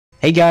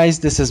Hey guys,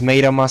 this is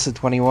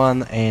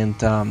Masa21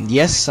 and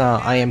yes,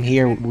 I am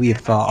here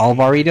with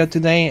aLvaR1to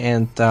today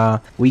and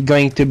we're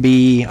going to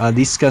be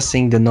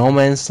discussing the No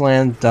Man's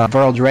Land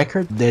world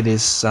record that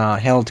is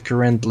held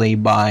currently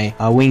by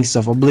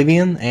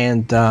WingsOfOblivion,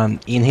 and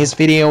in his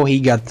video he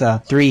got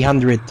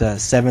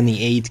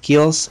 378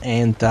 kills,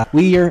 and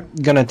we are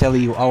gonna tell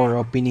you our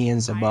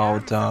opinions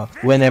about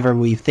whenever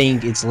we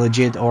think it's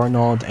legit or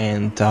not,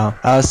 and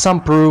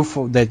some proof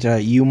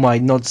that you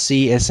might not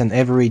see as an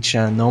average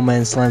No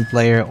Man's Land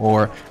player,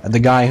 or the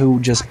guy who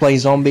just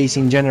plays zombies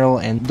in general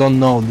and don't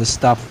know the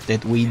stuff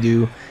that we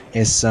do,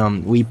 as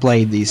we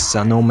play this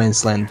No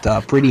Man's Land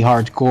pretty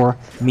hardcore,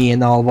 me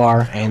and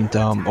aLvaR, and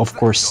of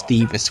course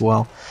Steve as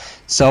well.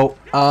 So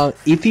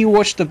if you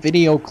watch the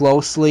video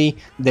closely,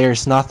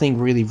 there's nothing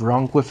really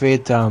wrong with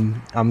it.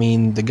 I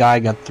mean, the guy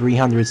got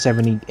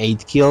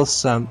 378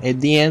 kills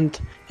at the end,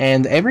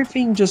 and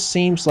everything just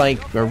seems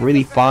like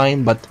really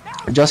fine. But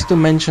just to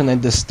mention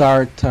at the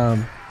start,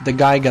 the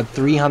guy got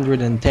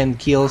 310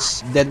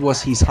 kills. That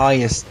was his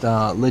highest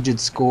legit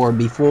score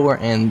before,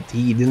 and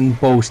he didn't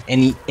post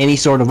any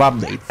sort of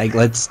update. Like,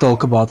 let's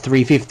talk about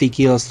 350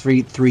 kills,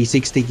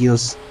 360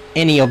 kills,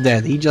 any of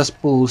that. He just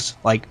pulls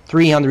like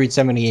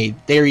 378.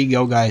 There you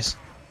go, guys.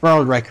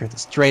 World record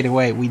straight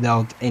away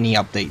without any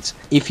updates.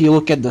 If you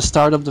look at the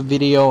start of the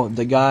video,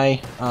 the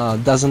guy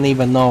doesn't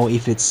even know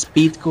if it's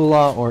Speed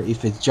Kula or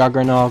if it's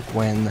Juggernaut.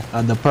 When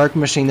the perk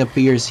machine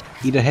appears,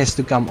 it has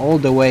to come all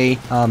the way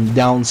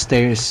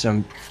downstairs,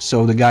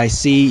 so the guy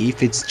see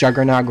if it's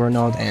Juggernaut or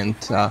not, and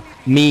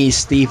me,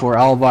 Steve, or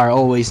aLvaR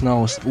always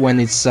knows when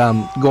it's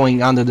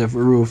going under the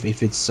roof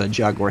if it's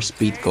Jug or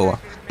Speed Kula.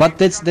 But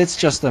that's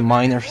just a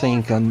minor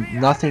thing and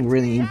nothing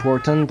really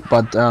important.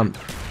 But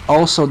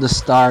also the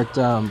start,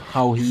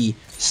 how he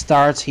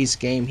starts his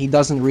game, he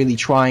doesn't really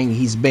trying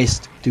his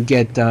best to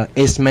get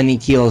as many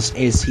kills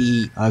as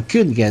he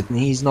could get.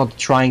 He's not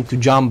trying to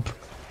jump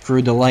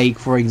through the lake,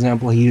 for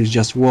example. He's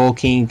just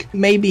walking.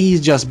 Maybe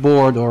he's just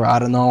bored, or I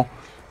don't know,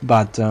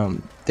 but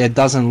that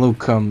doesn't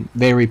look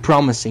very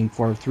promising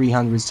for a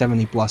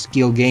 370 plus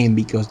kill game,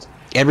 because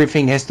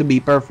everything has to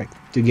be perfect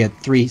to get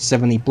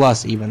 370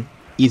 plus. Even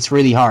it's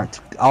really hard.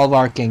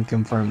 aLvaR can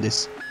confirm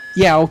this.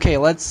 Yeah, okay,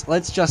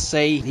 let's just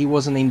say he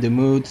wasn't in the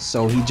mood,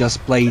 so he just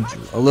played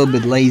a little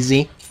bit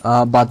lazy.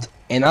 But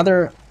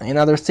another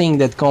thing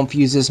that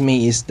confuses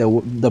me is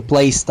the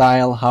play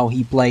style, how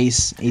he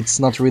plays. It's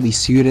not really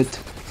suited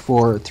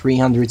for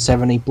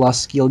 370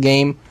 plus skill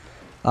game.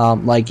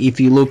 Like, if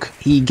you look,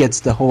 he gets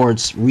the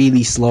hordes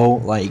really slow.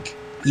 Like,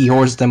 he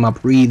hordes them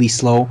up really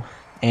slow,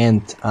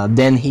 and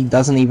then he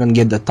doesn't even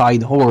get the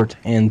tied horde.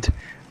 And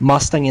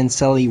Mustang and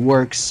Sally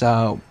works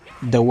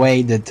the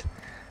way that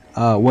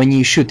when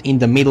you shoot in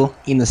the middle,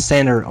 in the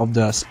center of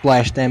the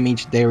splash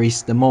damage, there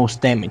is the most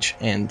damage,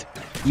 and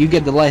you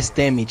get the less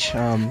damage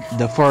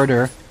the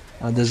further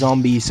the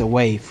zombie is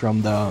away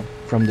from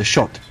the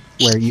shot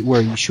where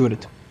you shoot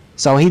it.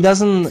 So he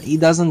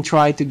doesn't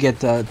try to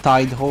get a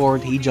tied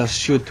horde. He just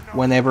shoot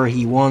whenever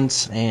he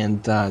wants,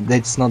 and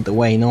that's not the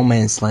way No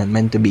Man's Land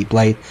meant to be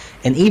played.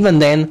 And even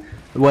then,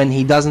 when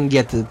he doesn't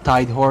get the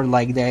tied horde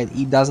like that,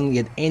 he doesn't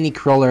get any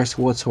crawlers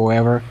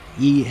whatsoever.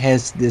 He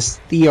has this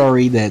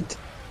theory that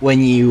when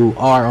you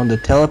are on the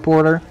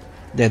teleporter,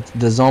 that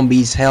the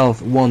zombie's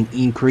health won't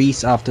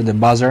increase after the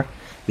buzzer,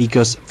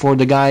 because for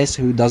the guys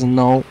who doesn't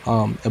know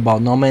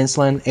about No Man's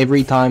Land,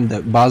 every time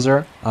the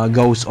buzzer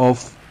goes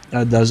off,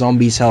 the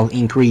zombie's health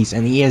increase.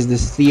 And he has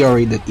this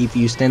theory that if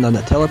you stand on the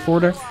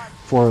teleporter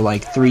for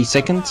like 3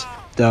 seconds,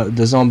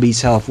 the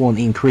zombie's health won't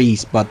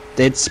increase. But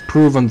that's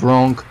proven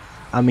wrong.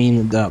 I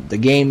mean, the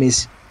game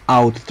is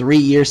out 3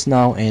 years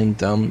now, and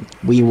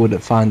we would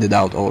have found it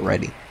out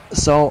already.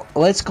 So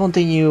let's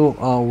continue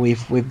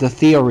with the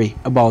theory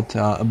about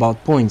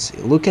points.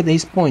 Look at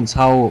his points,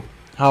 how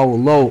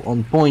low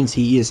on points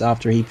he is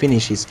after he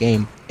finished his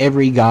game.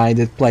 Every guy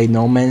that played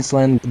No Man's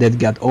Land that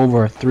got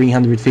over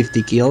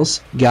 350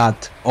 kills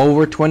got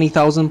over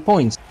 20,000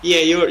 points. Yeah,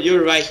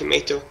 you're right,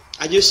 Himeto.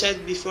 As you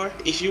said before,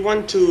 if you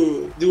want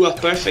to do a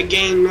perfect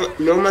game,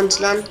 No Man's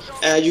Land,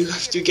 you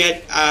have to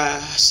get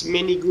as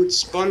many good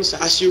spawns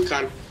as you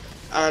can.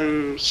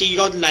 And he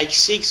got like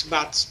 6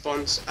 bad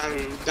spawns, and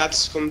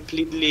that's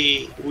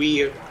completely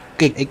weird.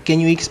 Okay,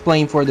 can you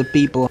explain for the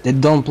people that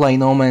don't play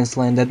No Man's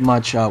Land that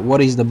much,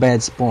 what is the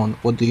bad spawn?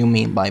 What do you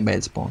mean by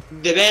bad spawn?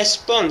 The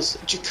best spawns,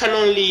 you can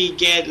only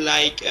get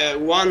like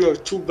 1 or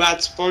 2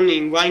 bad spawn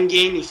in one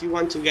game if you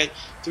want to get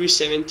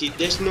 370.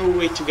 There's no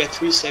way to get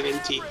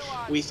 370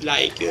 with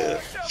like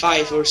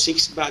 5 or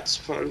 6 bad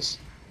spawns.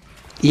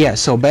 Yeah,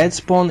 so bad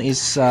spawn is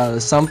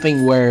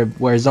something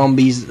where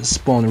zombies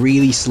spawn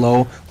really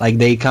slow, like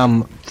they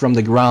come from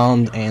the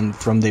ground and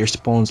from their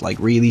spawns like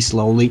really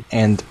slowly,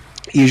 and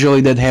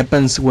usually that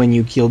happens when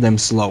you kill them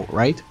slow,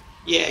 right?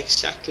 Yeah,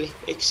 exactly.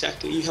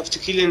 You have to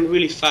kill them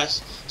really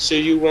fast so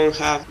you won't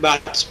have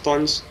bad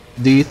spawns.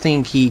 Do you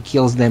think he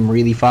kills them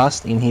really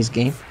fast in his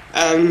game?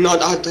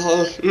 Not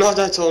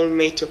at all,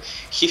 mate.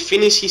 He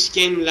finished his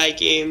game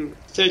like in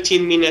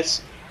 13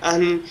 minutes,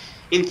 and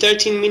in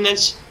 13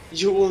 minutes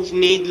you will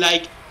need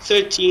like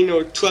 13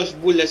 or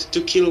 12 bullets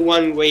to kill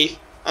one wave,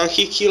 and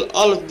he killed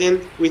all of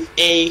them with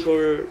 8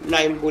 or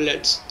 9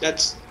 bullets.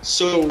 That's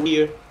so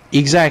weird.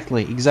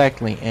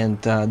 Exactly,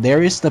 and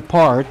there is the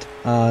part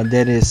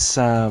that is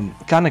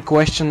kind of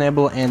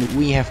questionable, and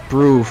we have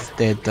proof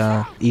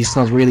that it's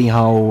not really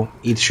how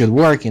it should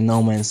work in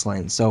No Man's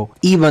Land. So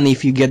even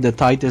if you get the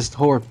tightest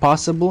horde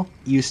possible,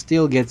 you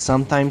still get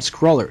sometimes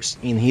crawlers.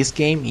 In his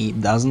game, he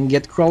doesn't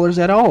get crawlers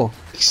at all.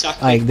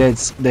 Exactly. Like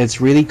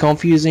that's really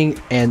confusing,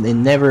 and it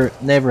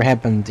never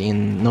happened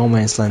in No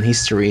Man's Land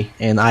history.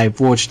 And I've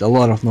watched a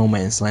lot of No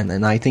Man's Land,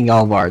 and I think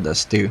aLvaR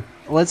does too.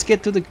 Let's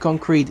get to the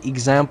concrete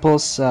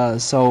examples.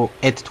 So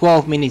at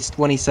 12 minutes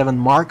 27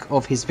 mark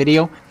of his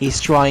video,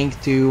 he's trying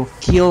to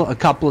kill a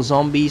couple of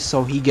zombies,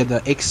 so he get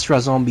the extra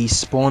zombies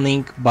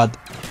spawning, but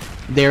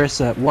there's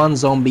one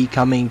zombie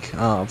coming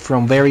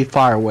from very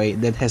far away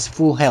that has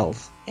full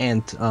health,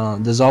 and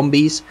the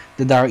zombies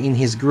that are in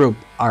his group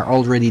are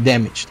already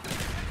damaged.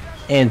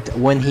 And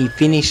when he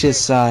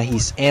finishes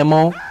his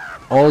ammo,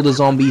 all the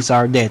zombies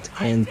are dead,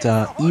 and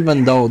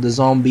even though the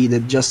zombie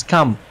that just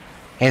come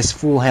has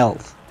full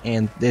health,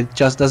 and it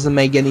just doesn't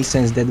make any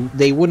sense that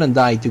they wouldn't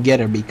die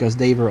together because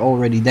they were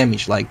already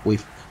damaged, like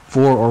with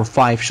 4 or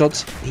 5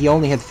 shots. He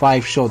only had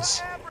 5 shots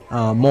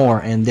more,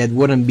 and that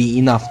wouldn't be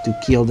enough to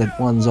kill that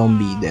one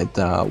zombie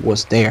that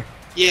was there.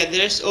 Yeah,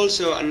 there's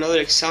also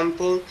another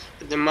example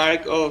at the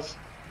mark of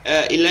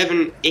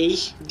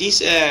 11A.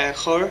 This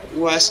whore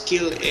was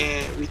killed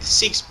with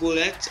 6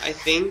 bullets, I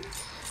think,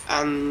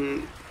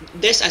 and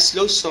there's a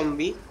slow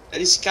zombie that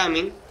is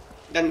coming,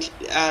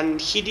 and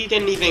he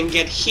didn't even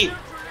get hit.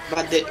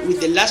 But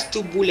with the last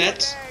 2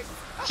 bullets,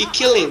 he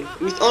killed him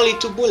with only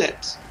 2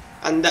 bullets.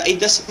 And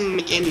it doesn't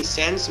make any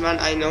sense, man,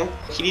 I know.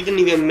 He didn't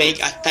even make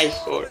a tight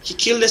horde. He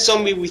killed the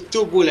zombie with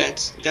 2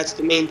 bullets. That's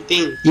the main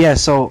thing. Yeah,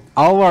 so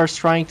aLvaR's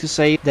trying to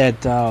say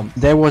that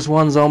there was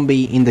one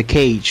zombie in the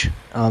cage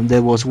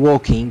that was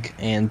walking,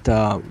 and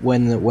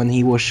when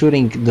he was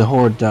shooting the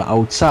horde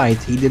outside,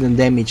 he didn't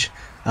damage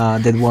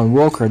that one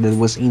walker that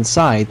was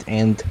inside,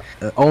 and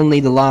only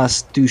the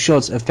last 2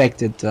 shots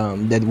affected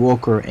that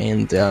walker,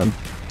 and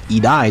he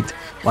died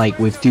like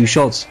with 2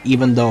 shots,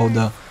 even though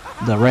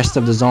the rest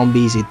of the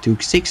zombies it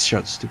took 6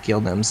 shots to kill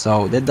them.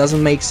 So that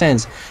doesn't make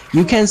sense.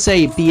 You can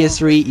say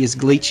PS3 is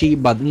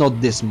glitchy, but not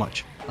this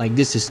much. Like,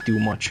 this is too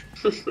much.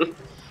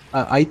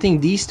 I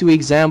think these 2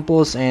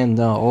 examples and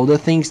all the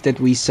things that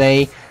we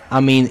say,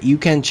 I mean, you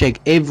can check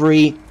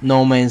every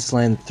No Man's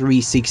Land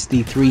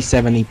 360,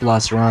 370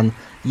 plus run.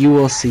 You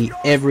will see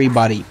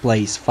everybody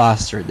plays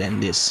faster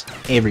than this.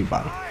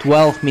 Everybody.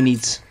 12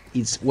 minutes,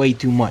 it's way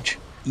too much.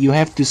 You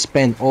have to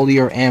spend all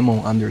your ammo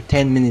under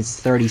 10 minutes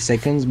 30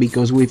 seconds,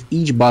 because with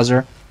each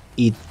buzzer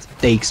it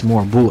takes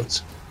more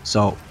bullets.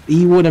 So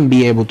he wouldn't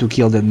be able to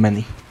kill that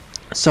many.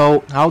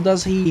 So how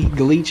does he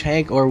glitch,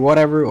 hack, or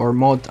whatever, or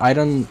mod? I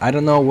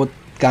don't know what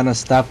kind of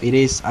stuff it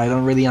is. I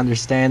don't really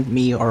understand,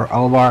 me or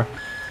aLvaR,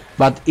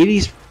 but it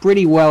is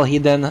pretty well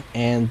hidden,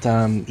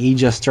 and he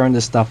just turned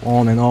the stuff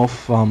on and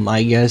off,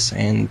 I guess.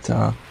 And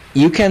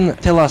you can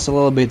tell us a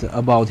little bit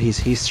about his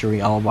history,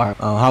 aLvaR.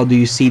 How do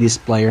you see this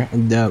player?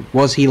 And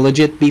was he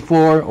legit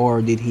before,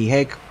 or did he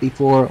hack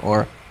before,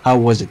 or how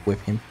was it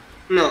with him?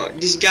 No,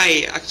 this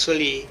guy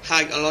actually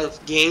hacked a lot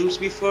of games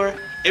before.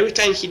 Every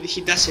time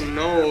he doesn't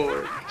know,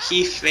 or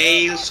he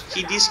fails,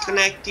 he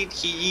disconnected,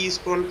 he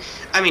despawned.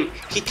 I mean,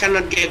 he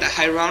cannot get a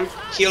high round,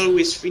 he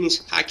always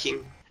finishes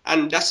hacking.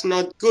 And that's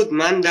not good,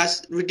 man.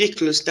 That's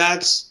ridiculous.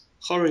 That's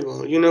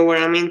horrible. You know what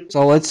I mean?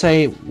 So let's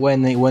say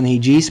when he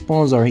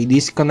G-spawns or he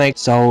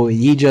disconnects, so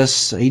he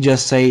just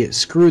say,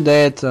 screw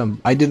that,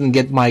 I didn't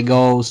get my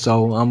goal,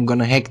 so I'm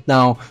gonna hack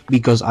now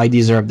because I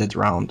deserve that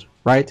round,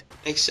 right?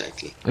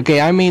 Exactly.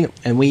 Okay, I mean,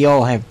 and we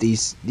all have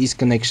these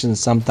connections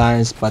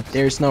sometimes, but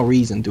there's no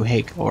reason to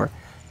hack or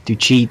to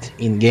cheat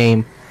in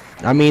game.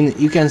 I mean,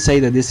 you can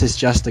say that this is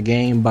just a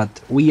game, but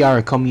we are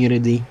a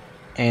community,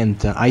 and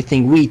I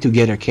think we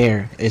together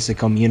care as a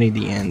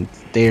community, and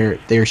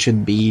there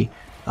should be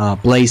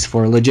place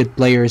for legit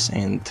players.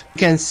 And you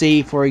can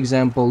see, for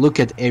example, look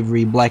at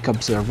every Black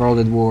Ops or World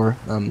at War,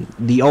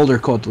 the older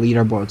COD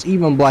leaderboards,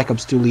 even Black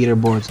Ops 2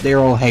 leaderboards, they're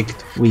all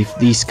hacked with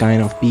these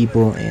kind of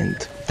people. And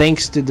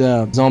thanks to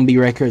the zombie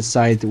record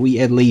site, we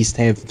at least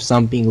have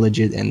something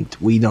legit, and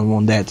we don't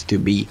want that to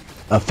be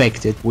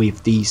affected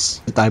with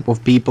these type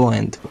of people.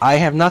 And I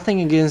have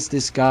nothing against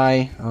this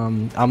guy.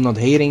 I'm not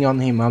hating on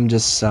him. I'm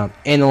just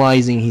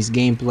analyzing his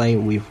gameplay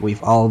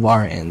with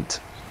aLvaR, and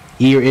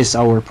here is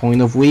our point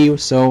of view.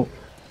 So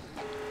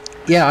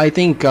yeah, I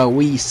think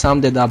we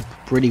summed it up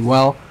pretty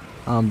well.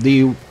 Do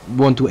you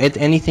want to add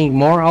anything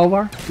more,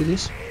 aLvaR, to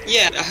this?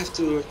 Yeah, I have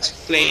to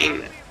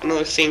explain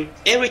another thing.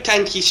 Every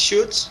time he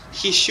shoots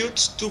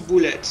 2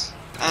 bullets,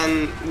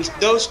 and with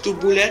those 2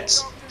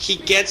 bullets he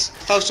gets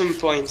 1000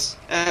 points,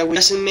 which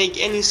doesn't make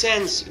any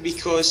sense,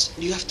 because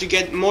you have to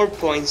get more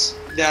points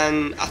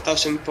than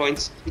 1000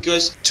 points,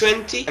 because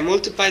 20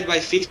 multiplied by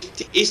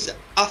 50 is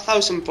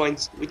 1,000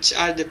 points, which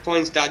are the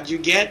points that you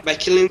get by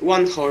killing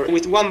one horde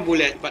with one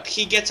bullet, but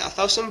he gets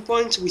 1,000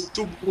 points with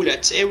 2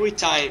 bullets every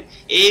time,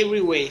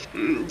 every wave.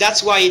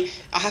 That's why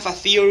I have a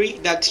theory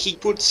that he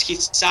puts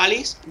his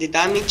sallies, the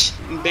damage,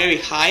 very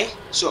high,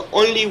 so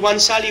only one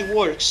sally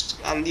works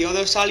and the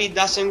other sally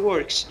doesn't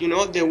work. You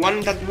know, the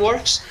one that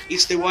works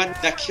is the one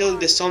that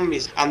killed the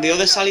zombies, and the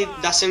other sally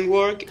doesn't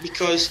work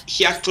because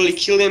he actually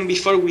killed them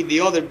before with the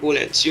other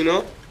bullets, you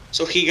know,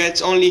 so he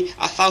gets only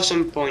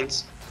 1,000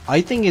 points. I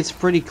think it's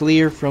pretty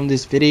clear from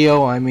this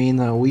video. I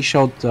mean, we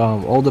showed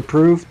all the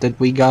proof that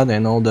we got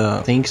and all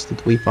the things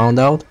that we found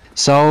out.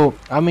 So,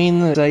 I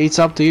mean, it's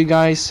up to you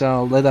guys.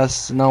 Let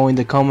us know in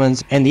the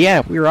comments. And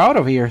yeah, we're out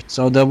of here.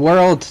 So the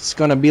world is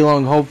gonna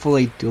belong,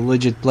 hopefully, to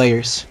legit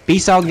players.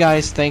 Peace out,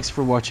 guys. Thanks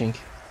for watching.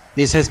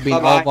 This has been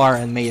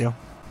aLvaR and Mato.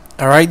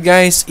 Alright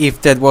guys,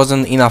 if that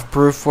wasn't enough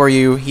proof for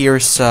you,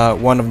 here's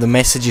one of the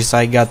messages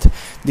I got.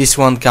 This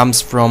one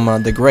comes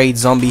from the great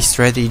zombie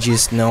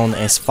strategist known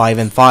as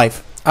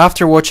 5and5.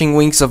 After watching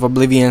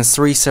WingsOfOblivion's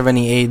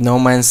 378 No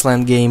Man's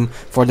Land game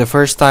for the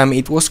first time,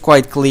 it was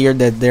quite clear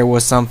that there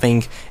was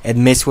something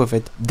amiss with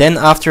it. Then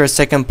after a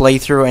second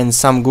playthrough and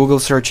some Google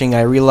searching,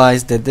 I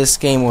realized that this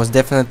game was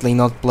definitely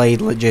not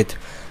played legit.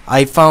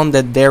 I found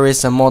that there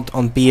is a mod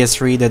on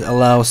PS3 that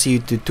allows you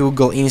to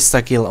toggle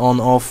insta-kill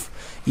on-off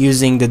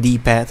using the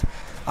D-pad.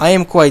 I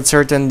am quite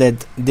certain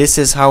that this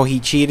is how he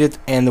cheated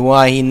and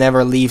why he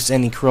never leaves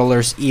any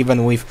crawlers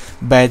even with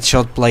bad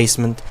shot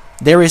placement.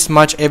 There is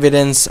much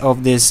evidence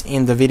of this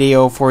in the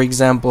video. For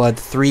example, at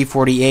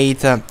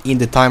 3:48 in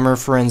the time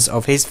reference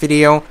of his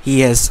video,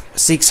 he has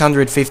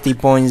 650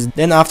 points.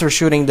 Then after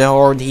shooting the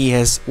horde, he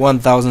has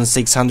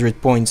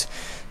 1,600 points.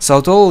 So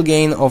total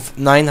gain of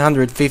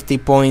 950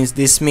 points.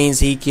 This means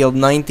he killed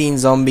 19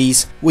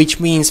 zombies, which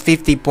means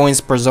 50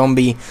 points per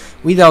zombie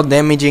without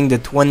damaging the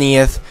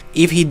 20th.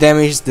 If he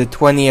damaged the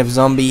 20th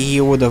zombie,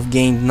 he would have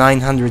gained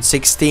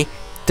 960,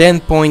 10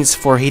 points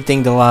for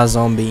hitting the last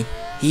zombie.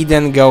 He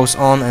then goes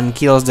on and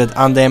kills that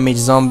undamaged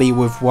zombie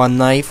with one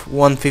knife,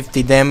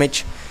 150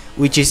 damage,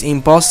 which is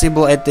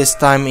impossible at this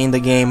time in the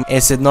game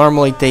as it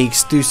normally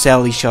takes 2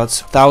 sally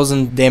shots,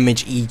 1000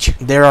 damage each.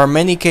 There are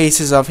many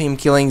cases of him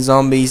killing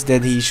zombies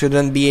that he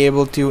shouldn't be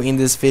able to in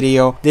this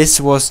video.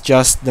 This was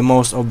just the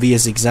most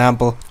obvious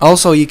example.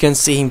 Also, you can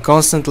see him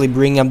constantly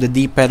bring up the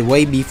D-pad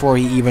way before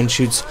he even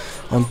shoots.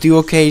 On 2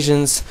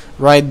 occasions,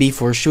 right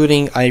before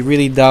shooting, I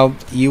really doubt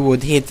you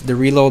would hit the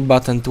reload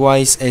button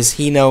twice, as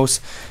he knows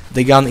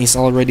the gun is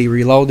already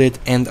reloaded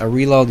and a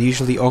reload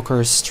usually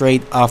occurs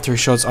straight after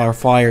shots are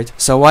fired.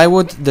 So why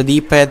would the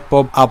D-pad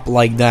pop up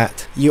like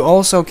that? You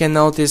also can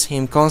notice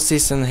him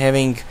consistent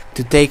having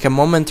to take a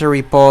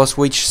momentary pause,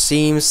 which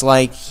seems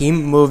like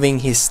him moving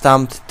his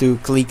thumb to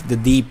click the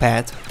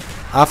D-pad.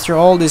 After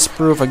all this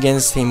proof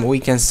against him, we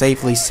can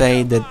safely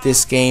say that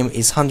this game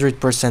is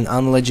 100%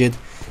 unlegit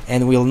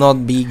and will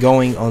not be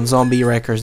going on zombie records.